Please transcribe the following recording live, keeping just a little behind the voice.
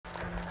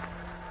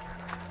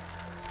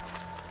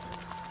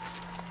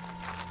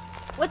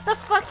What the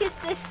fuck is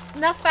this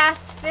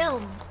snuff-ass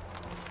film?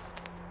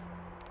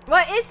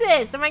 What is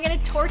this? Am I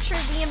gonna torture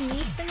Liam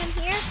Neeson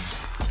in here?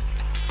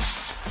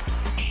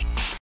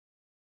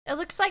 It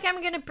looks like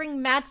I'm gonna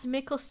bring Mads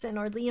Mikkelsen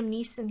or Liam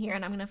Neeson here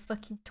and I'm gonna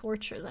fucking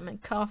torture them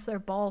and cut off their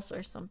balls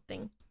or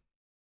something.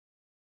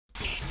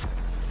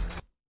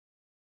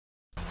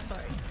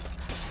 Sorry.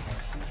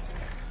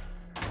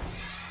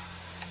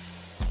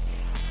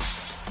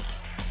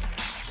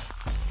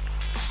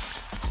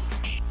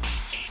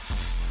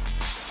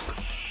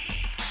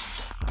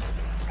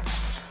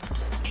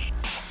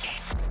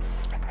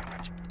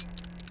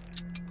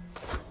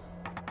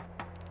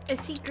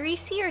 Is he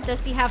greasy or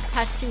does he have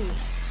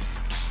tattoos?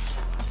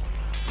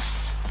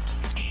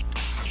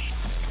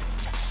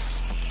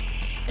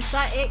 Is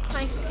that it? Can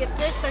I skip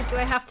this or do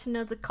I have to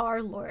know the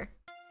car lore?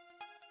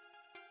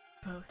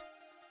 Both.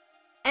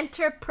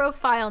 Enter a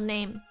profile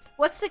name.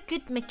 What's a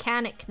good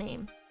mechanic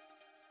name?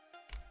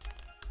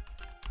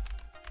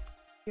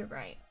 You're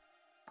right.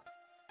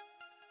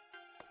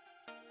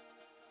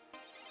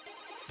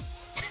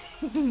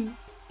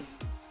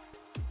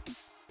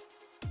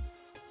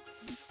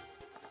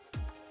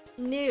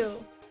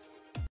 New.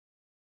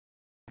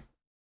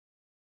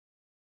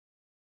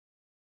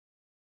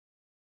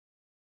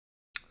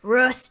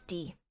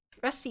 Rusty.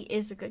 Rusty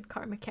is a good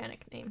car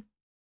mechanic name.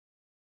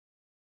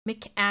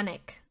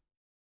 Mechanic.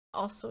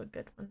 Also a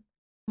good one.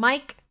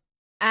 Mike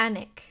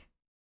Anik.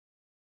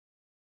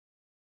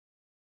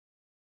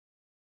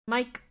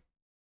 Mike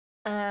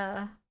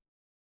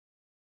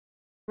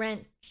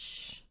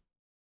Wrench.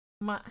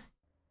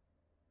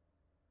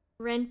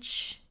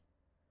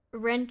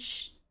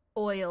 Wrench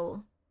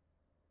oil.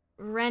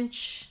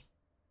 Wrench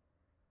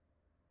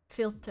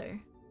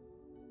filter.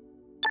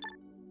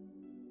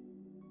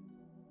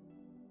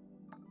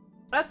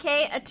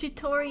 Okay, a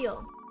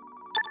tutorial.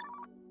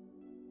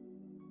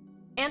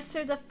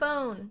 Answer the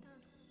phone.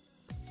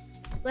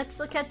 Let's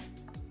look at...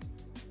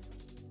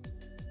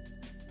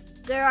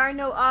 There are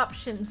no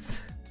options.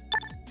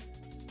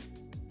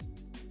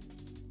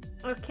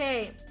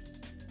 Okay.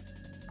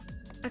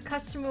 A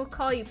customer will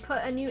call you. Put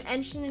a new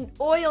engine and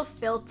oil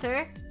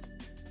filter.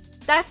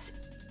 That's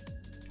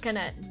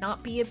gonna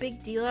not be a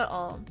big deal at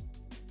all.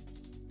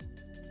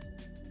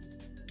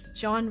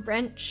 John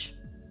Wrench.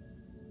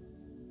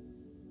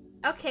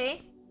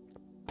 Okay.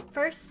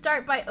 First,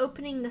 start by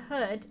opening the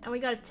hood, and we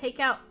gotta take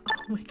out...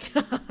 Oh my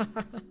god.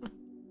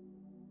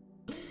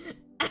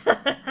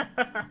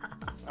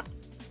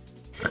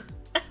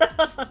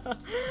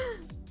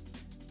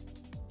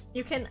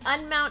 You can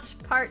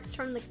unmount parts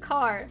from the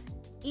car.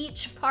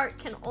 Each part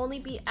can only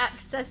be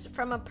accessed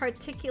from a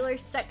particular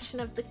section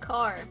of the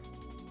car.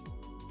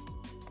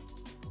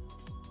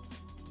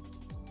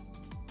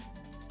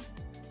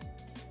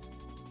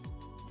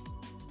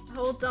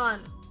 Hold on.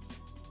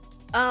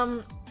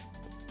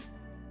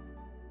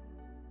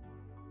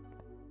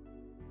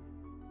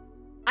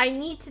 I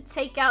need to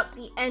take out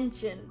the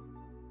engine.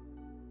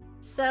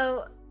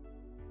 So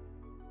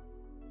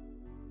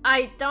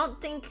I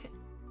don't think...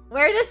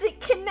 Where does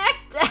it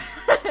connect?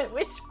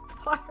 Which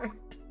part?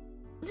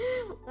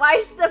 Why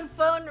is the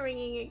phone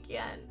ringing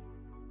again?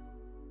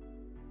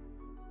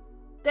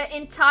 The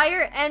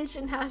entire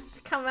engine has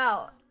to come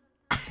out.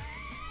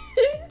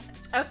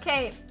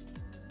 Okay.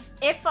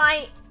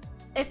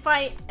 If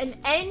an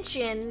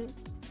engine...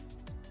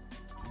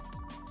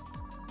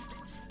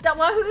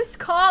 Who's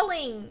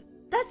calling?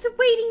 That's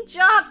awaiting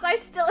jobs. I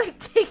still am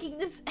taking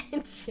this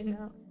engine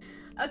out.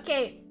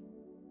 Okay.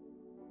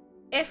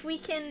 If we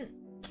can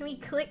we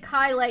click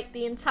highlight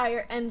the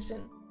entire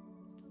engine?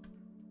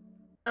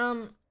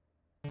 The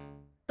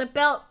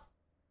belt.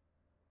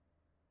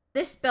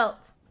 This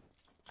belt.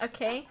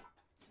 Okay.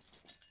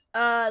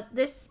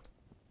 This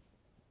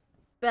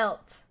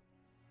belt.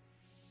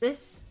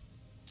 This.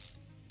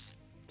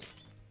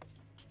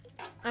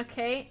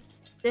 Okay.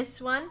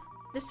 This one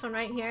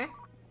right here.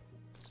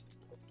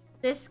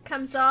 This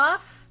comes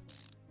off.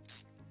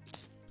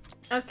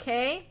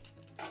 Okay.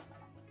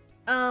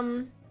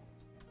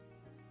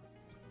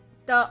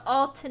 The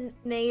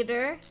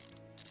alternator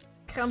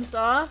comes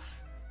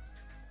off.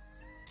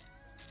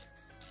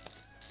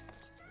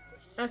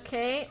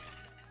 Okay.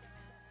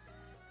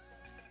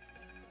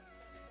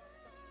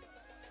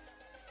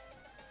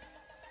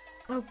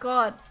 Oh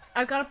god.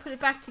 I gotta put it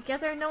back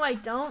together? No, I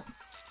don't.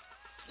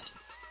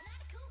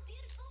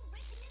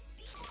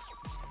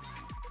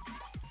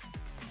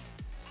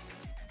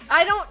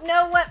 I don't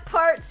know what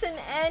part's an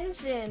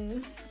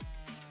engine.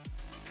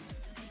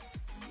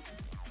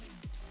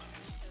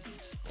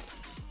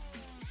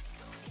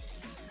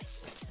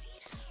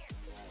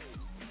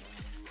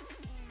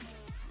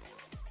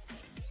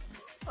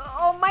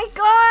 Oh my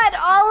god,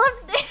 all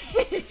of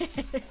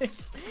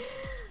this!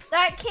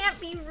 That can't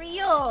be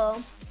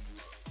real.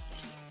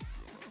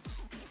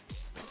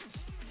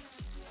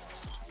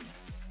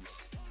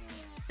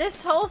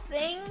 This whole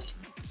thing?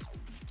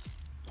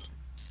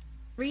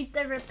 Read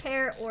the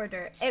repair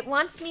order. It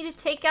wants me to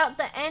take out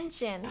the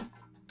engine.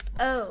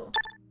 Oh.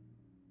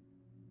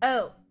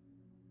 Oh.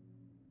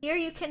 Here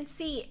you can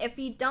see, if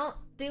you don't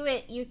do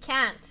it, you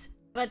can't.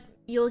 But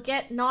You'll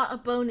get not a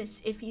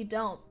bonus if you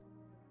don't.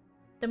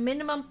 The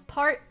minimum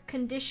part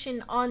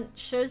condition on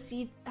shows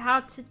you how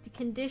to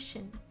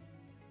condition.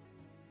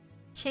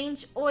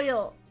 Change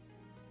oil.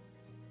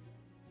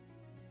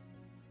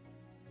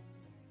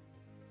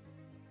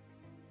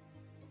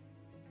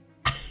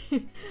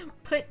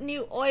 Put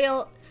new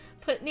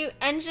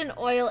engine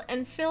oil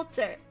and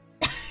filter.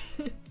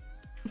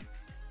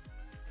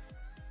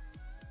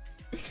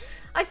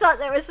 I thought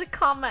there was a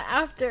comma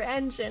after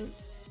engine.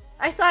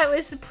 I thought it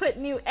was to put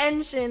new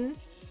engine,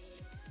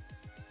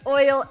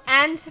 oil,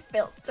 and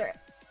filter.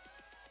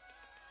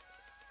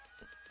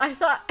 I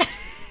thought...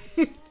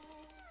 No!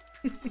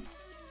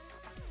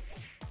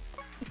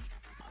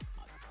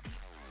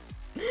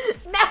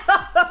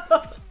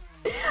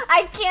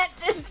 I can't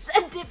just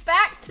send it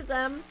back to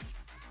them.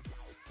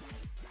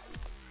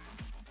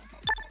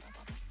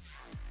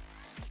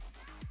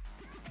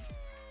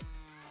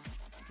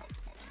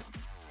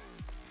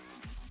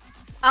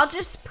 I'll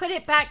just put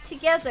it back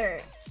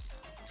together.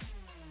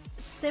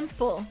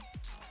 Simple.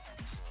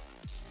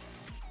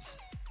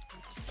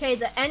 Okay,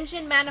 the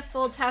engine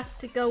manifold has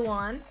to go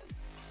on.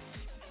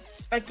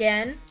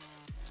 Again.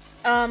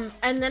 And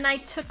then I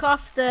took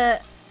off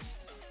the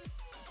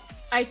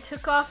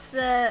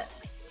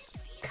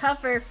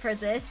cover for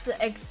this,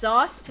 the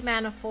exhaust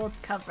manifold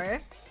cover.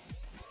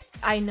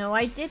 I know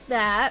I did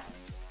that.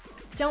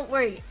 Don't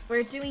worry,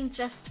 we're doing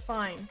just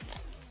fine.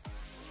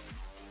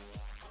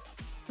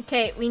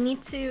 Okay, we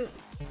need to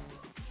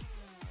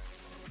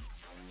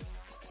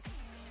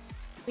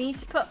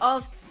put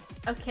all...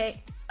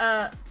 Okay,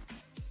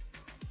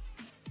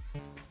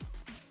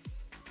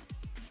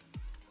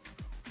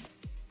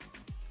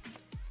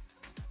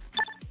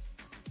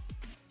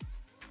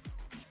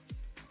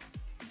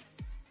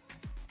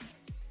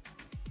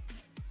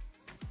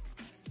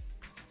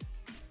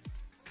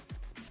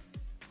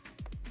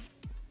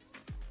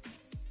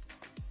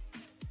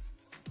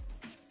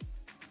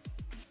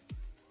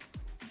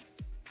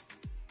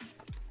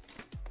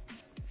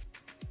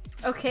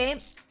 okay,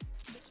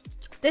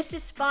 this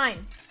is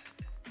fine.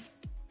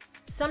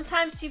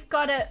 Sometimes you've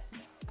got to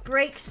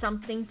break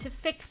something to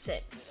fix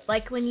it.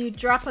 Like when you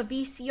drop a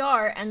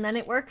VCR and then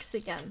it works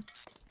again.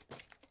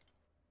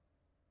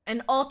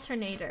 An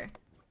alternator.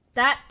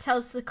 That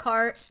tells the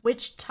car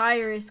which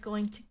tire is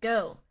going to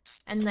go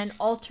and then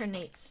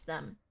alternates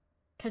them.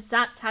 Because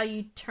that's how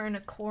you turn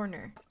a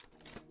corner.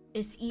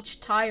 Is each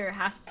tire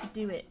has to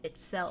do it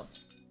itself.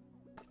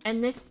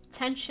 And this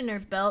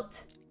tensioner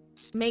belt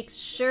makes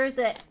sure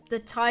that the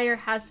tire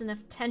has enough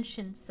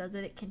tension so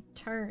that it can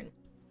turn.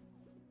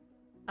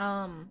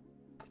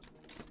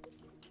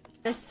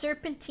 The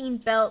serpentine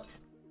belt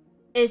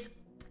is...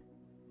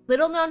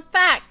 Little known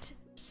fact,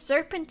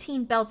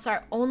 serpentine belts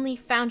are only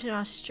found in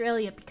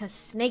Australia because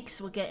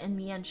snakes will get in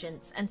the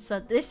engines. And so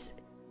this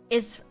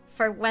is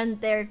for when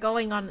they're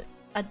going on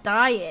a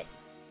diet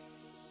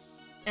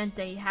and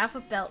they have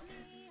a belt.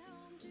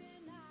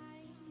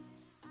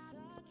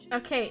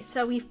 Okay,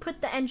 so we've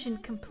put the engine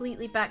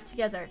completely back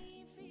together.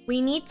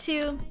 We need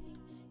to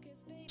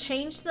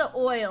change the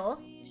oil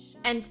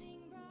and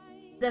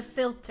the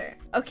filter.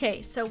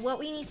 Okay, so what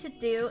we need to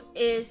do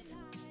is...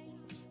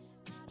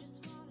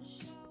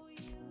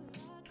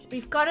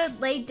 We've got to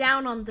lay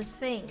down on the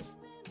thing.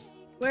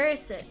 Where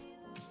is it?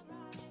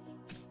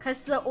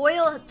 Because the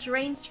oil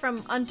drains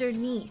from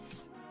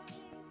underneath.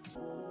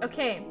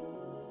 Okay.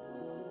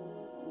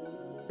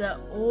 The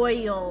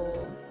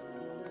oil.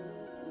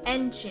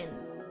 Engine.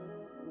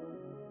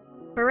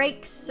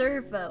 Brake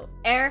servo.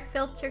 Air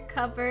filter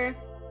cover.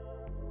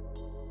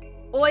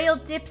 Oil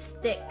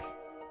dipstick.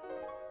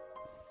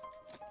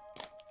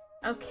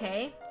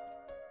 Okay.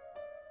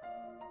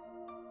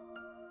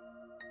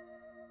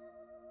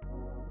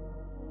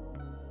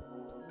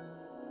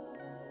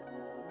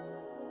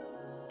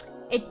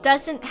 It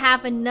doesn't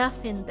have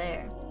enough in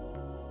there.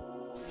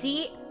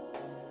 See?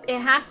 It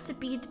has to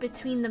be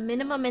between the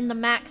minimum and the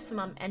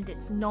maximum, and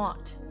it's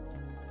not.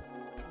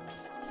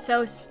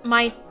 So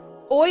my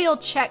oil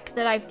check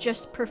that I've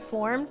just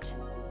performed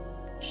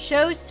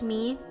shows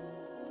me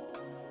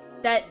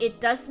that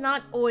it does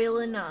not oil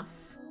enough.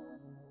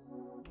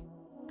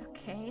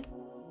 Okay.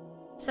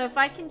 So if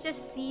I can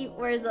just see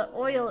where the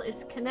oil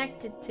is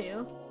connected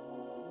to.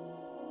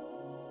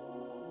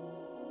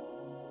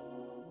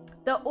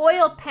 The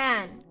oil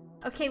pan.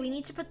 Okay, we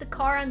need to put the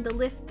car on the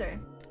lifter.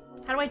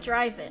 How do I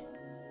drive it?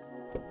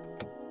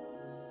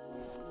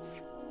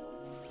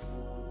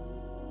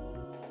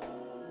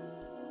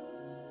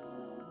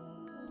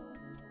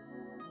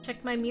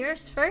 Check my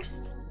mirrors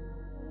first.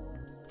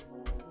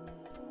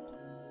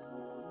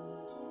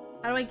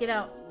 How do I get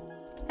out?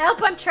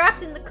 Help, I'm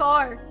trapped in the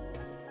car.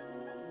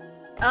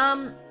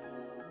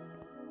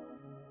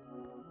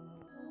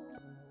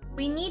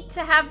 We need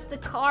to have the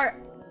car...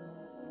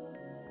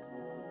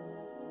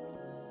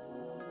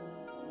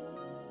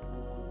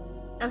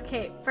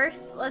 Okay,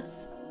 first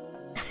let's...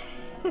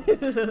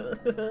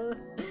 Well,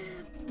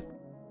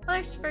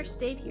 there's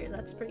first aid here,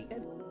 that's pretty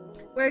good.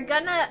 We're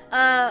gonna,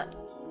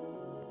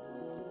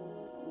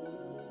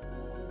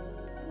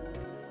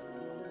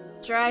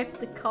 drive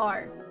the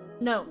car.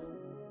 No.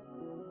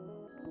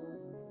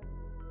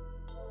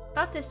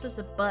 Thought this was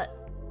a butt.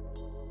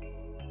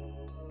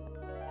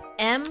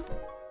 M.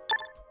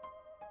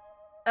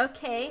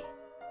 Okay.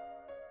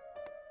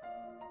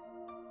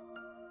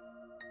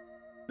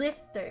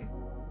 Lifter.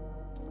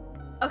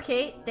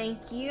 Okay,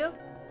 thank you.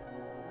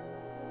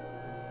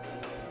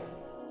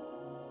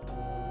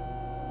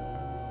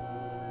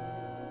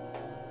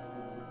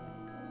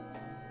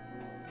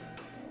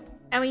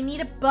 And we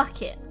need a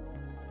bucket.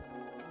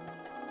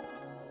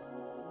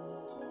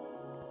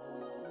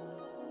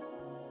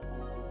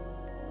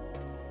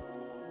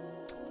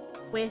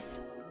 With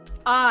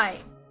I.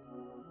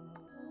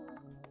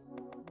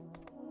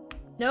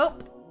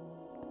 Nope.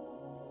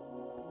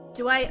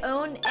 Do I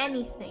own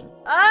anything?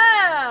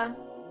 Ah!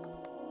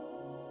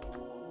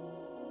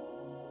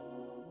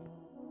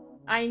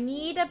 I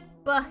need a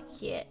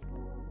bucket.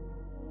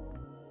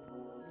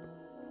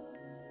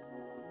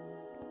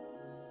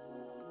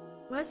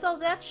 What's all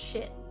that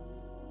shit?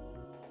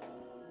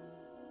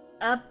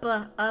 A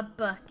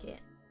bucket.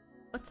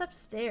 What's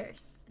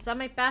upstairs? Is that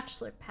my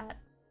bachelor pad?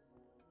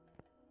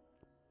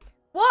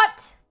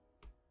 What?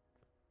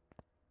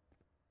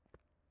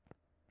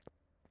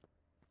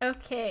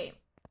 Okay.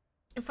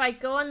 If I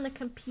go on the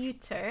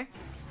computer,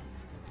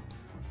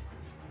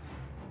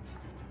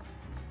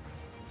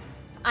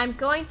 I'm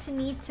going to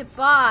need to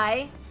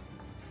buy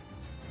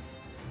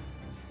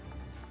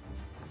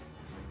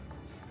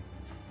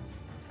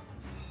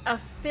a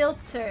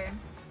filter.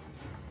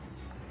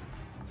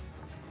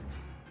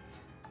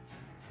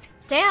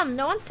 Damn,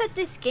 no one said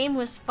this game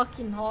was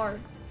fucking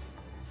hard.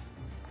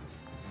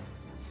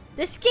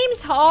 This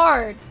game's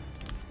hard.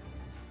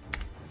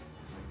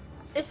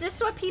 Is this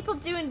what people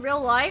do in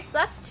real life?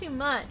 That's too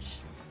much.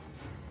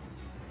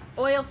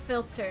 Oil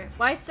filter.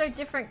 Why is there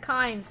different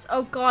kinds?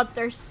 Oh god,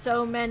 there's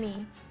so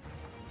many.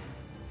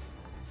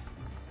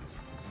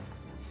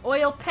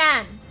 Oil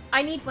pan.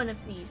 I need one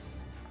of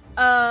these.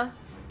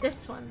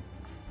 This one.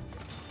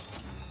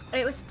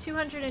 It was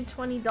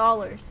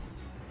 $220.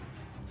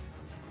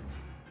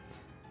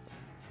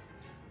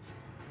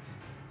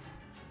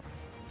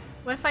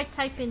 What if I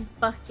type in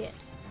bucket?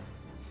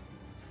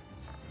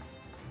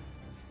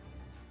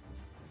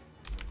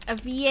 A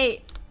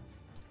V8.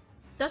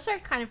 Those are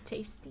kind of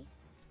tasty.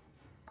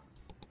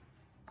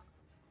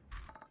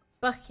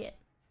 Bucket.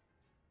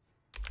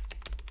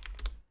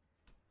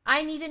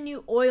 I need a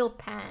new oil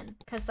pan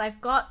because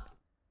I've got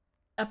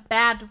a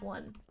bad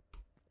one.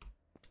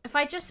 If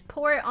I just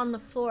pour it on the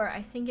floor,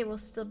 I think it will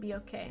still be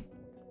okay.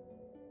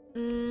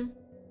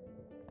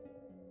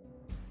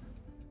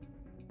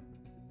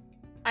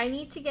 I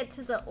need to get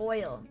to the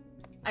oil.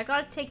 I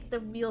gotta take the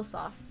wheels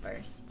off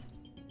first.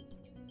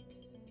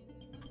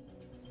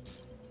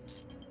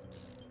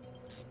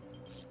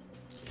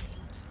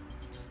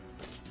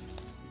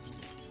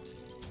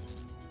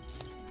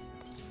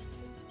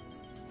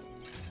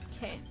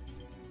 Okay.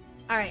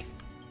 Alright.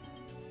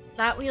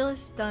 That wheel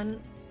is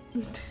done.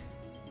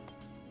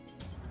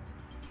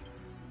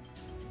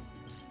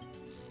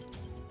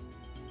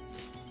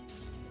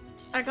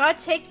 I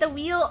gotta take the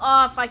wheel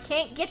off. I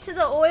can't get to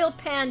the oil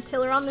pan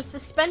till we're on the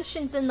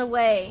suspension's in the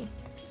way.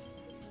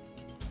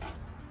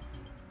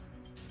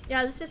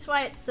 Yeah, this is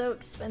why it's so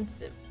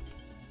expensive.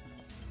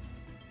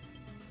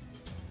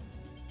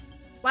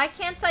 Why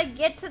can't I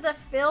get to the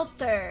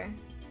filter?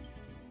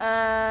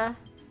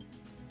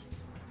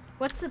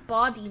 What's the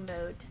body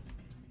mode?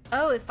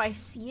 Oh, if I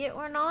see it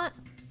or not?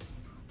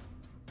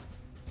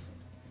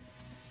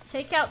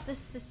 Take out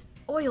this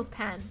oil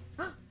pan.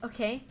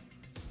 Okay.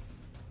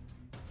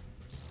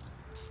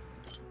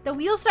 The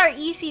wheels are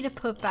easy to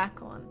put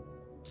back on.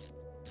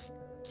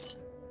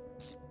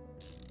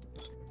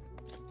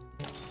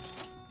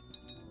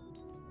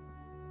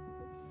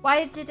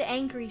 Why did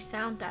angry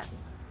sound at me?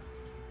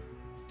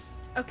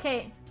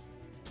 Okay.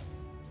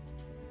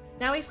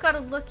 Now we've got to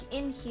look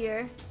in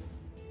here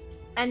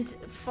and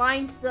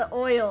find the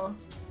oil.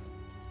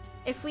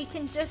 If we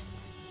can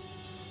just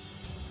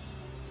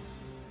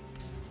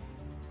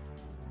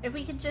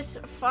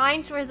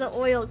find where the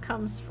oil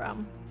comes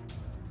from.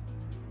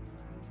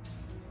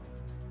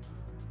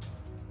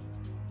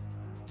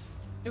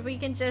 If we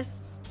can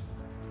just...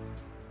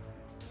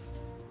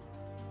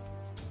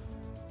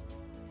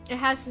 It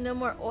has no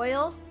more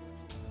oil?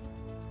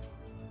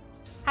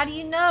 How do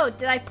you know?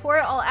 Did I pour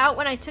it all out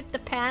when I took the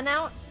pan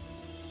out?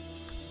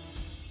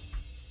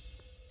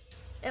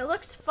 It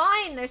looks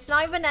fine. There's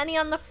not even any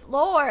on the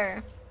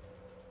floor.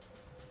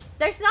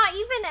 There's not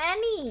even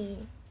any.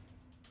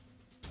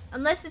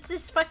 Unless it's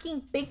this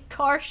fucking big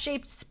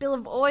car-shaped spill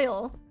of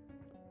oil.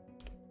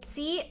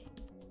 See?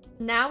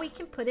 Now we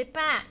can put it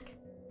back.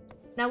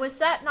 Now, was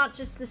that not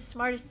just the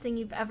smartest thing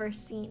you've ever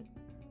seen?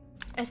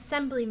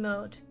 Assembly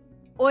mode.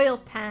 Oil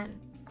pan.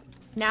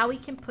 Now we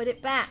can put it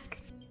back.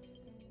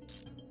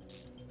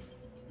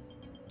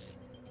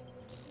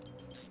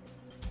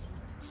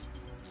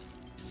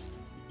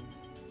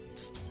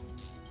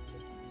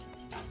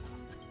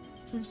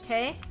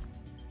 Okay.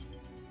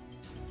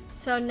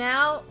 So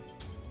now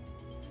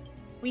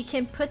we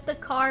can put the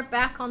car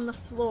back on the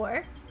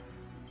floor.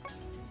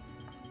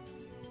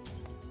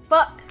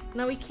 Fuck!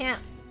 No, we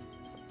can't.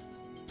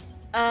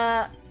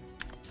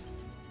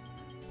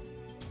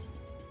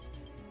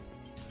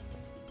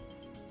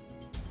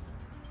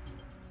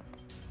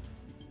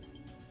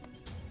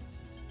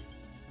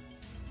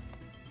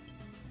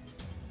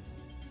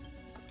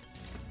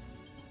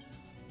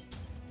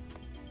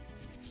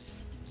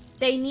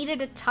 They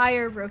needed a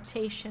tire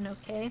rotation,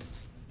 okay?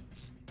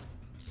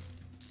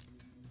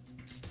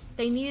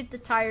 They needed the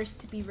tires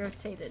to be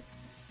rotated.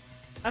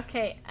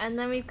 Okay, and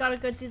then we've got to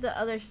go do the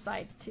other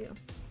side too.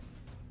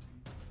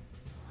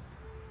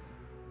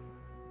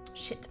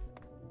 Shit.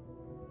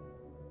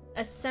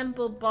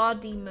 Assemble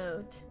body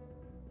mode.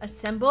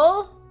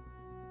 Assemble?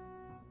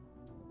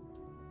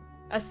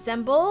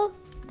 Assemble?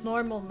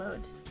 Normal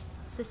mode.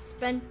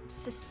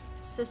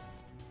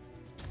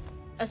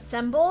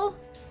 Assemble?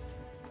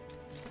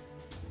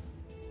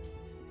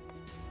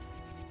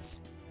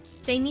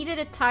 They needed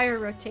a tire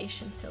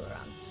rotation,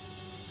 Tileron.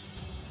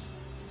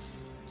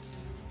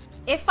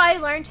 If I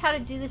learned how to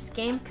do this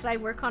game, could I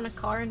work on a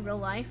car in real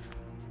life?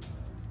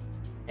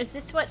 Is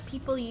this what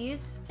people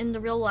use in the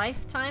real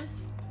life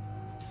times?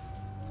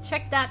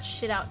 Check that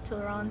shit out,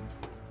 Tileron.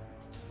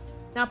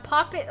 Now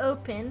pop it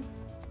open.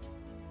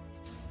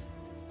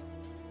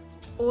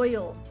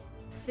 Oil.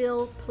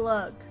 Fill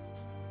plug.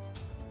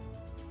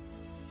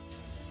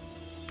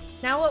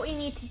 Now what we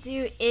need to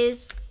do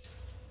is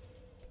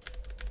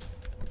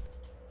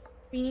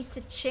we need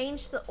to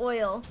change the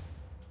oil,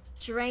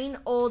 drain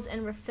old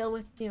and refill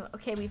with new.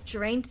 Okay, we've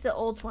drained the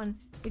old one.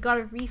 We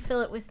gotta refill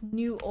it with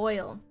new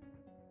oil.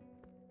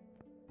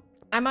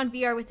 I'm on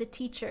VR with the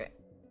teacher.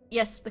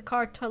 Yes, the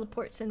car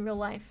teleports in real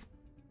life.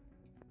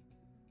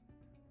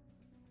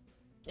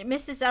 It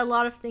misses out a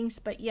lot of things,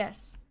 but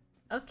yes.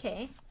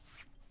 Okay.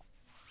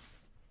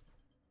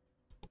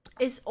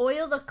 Is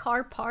oil the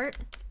car part?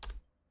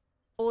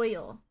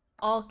 Oil.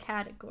 All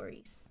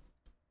categories.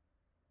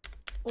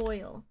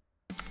 Oil.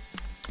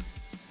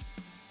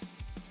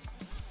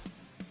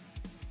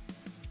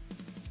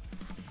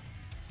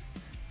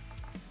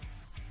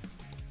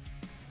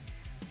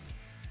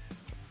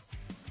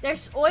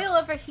 There's oil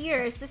over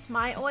here. Is this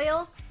my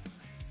oil?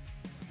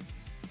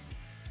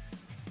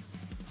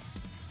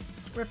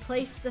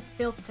 Replace the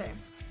filter.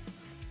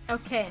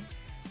 Okay.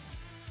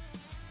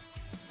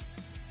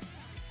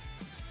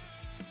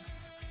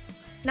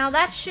 Now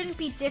that shouldn't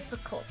be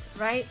difficult,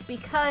 right?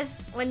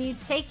 Because when you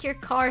take your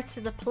car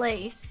to the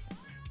place,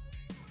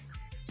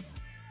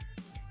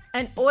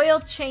 an oil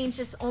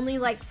change is only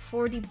like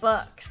 40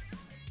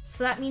 bucks.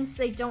 So that means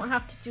they don't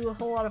have to do a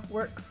whole lot of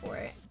work for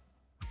it.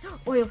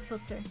 Oil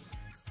filter.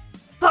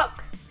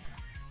 Fuck!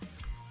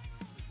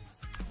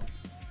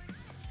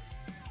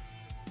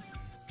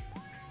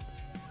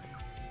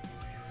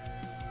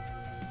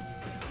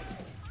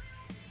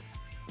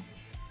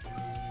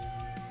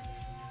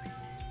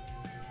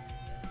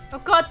 Oh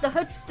god, the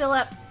hood's still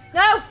up.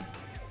 No!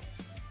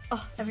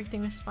 Oh,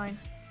 everything is fine.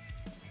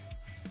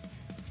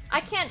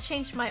 I can't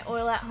change my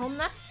oil at home.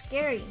 That's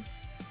scary.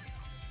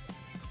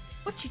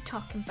 What you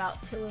talking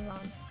about, Tileron?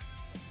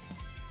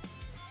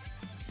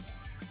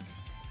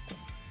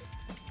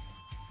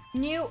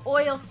 New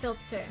oil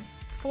filter.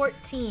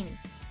 14.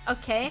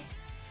 Okay.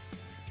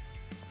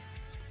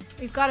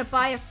 We've got to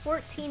buy a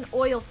 14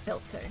 oil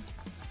filter.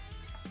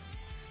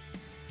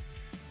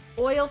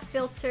 Oil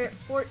filter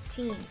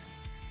 14.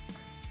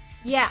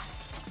 Yeah.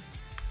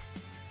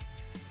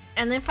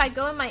 And if I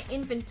go in my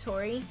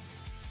inventory,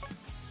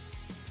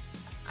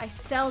 I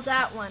sell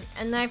that one.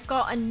 And I've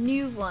got a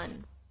new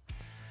one.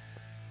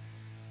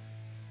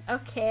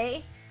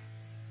 Okay.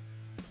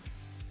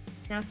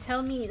 Now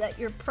tell me that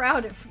you're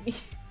proud of me.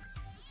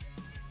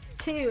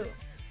 2.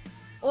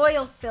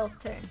 Oil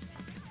filter.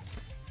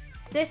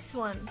 This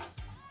one.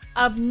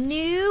 A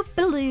new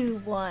blue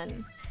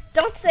one.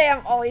 Don't say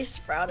I'm always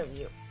proud of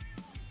you.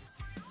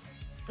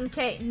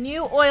 Okay,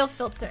 new oil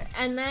filter.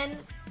 And then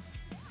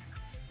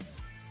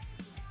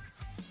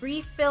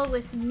refill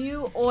with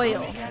new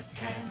oil.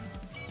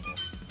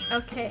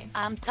 Okay.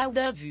 I'm proud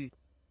of you.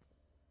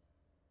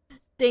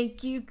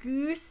 Thank you,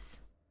 Goose.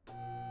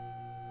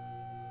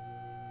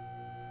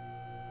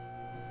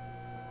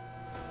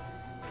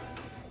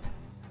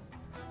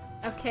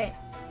 Okay.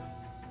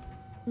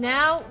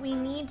 Now we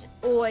need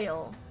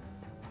oil.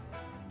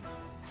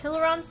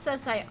 Tileron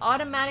says I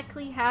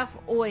automatically have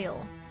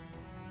oil.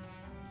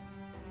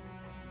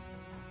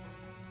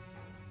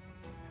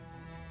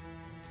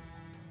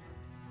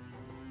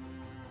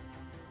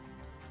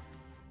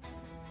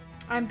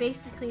 I'm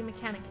basically a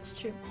mechanic, it's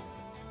true.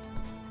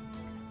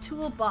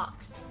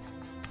 Toolbox.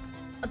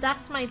 Oh,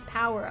 that's my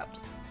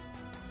power-ups.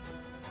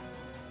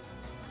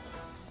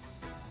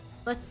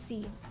 Let's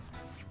see.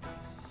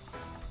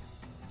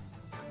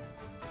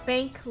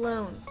 Bank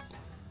loan.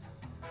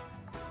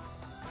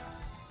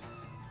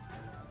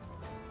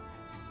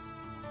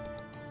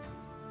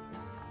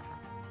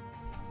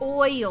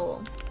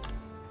 Oil.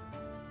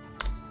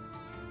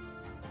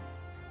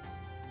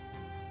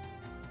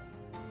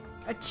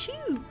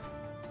 Achoo!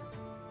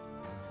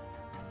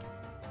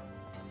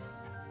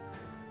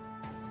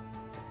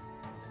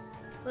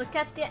 Look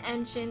at the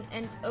engine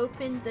and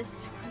open the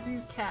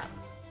screw cap.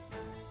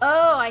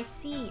 Oh, I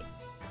see.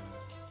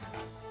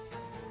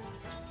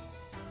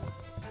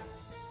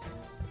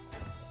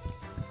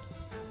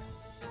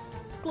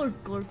 Glurk,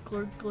 glurk,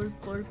 glurk, glurk,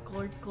 glurk,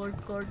 glurk,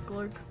 glurk, glurk,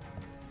 glurk.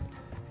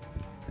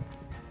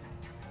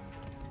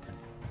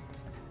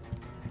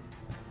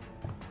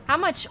 How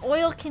much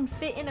oil can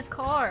fit in a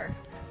car?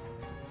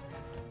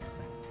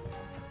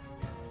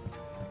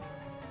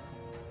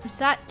 Is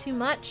that too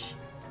much?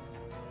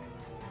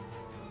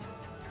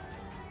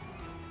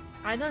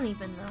 I don't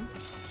even know.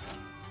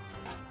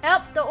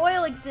 Help! The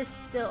oil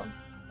exists still.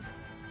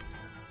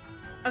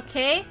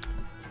 Okay.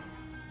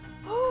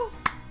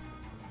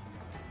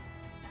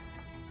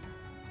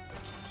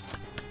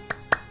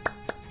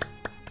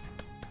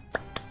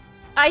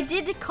 I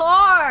did the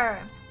car!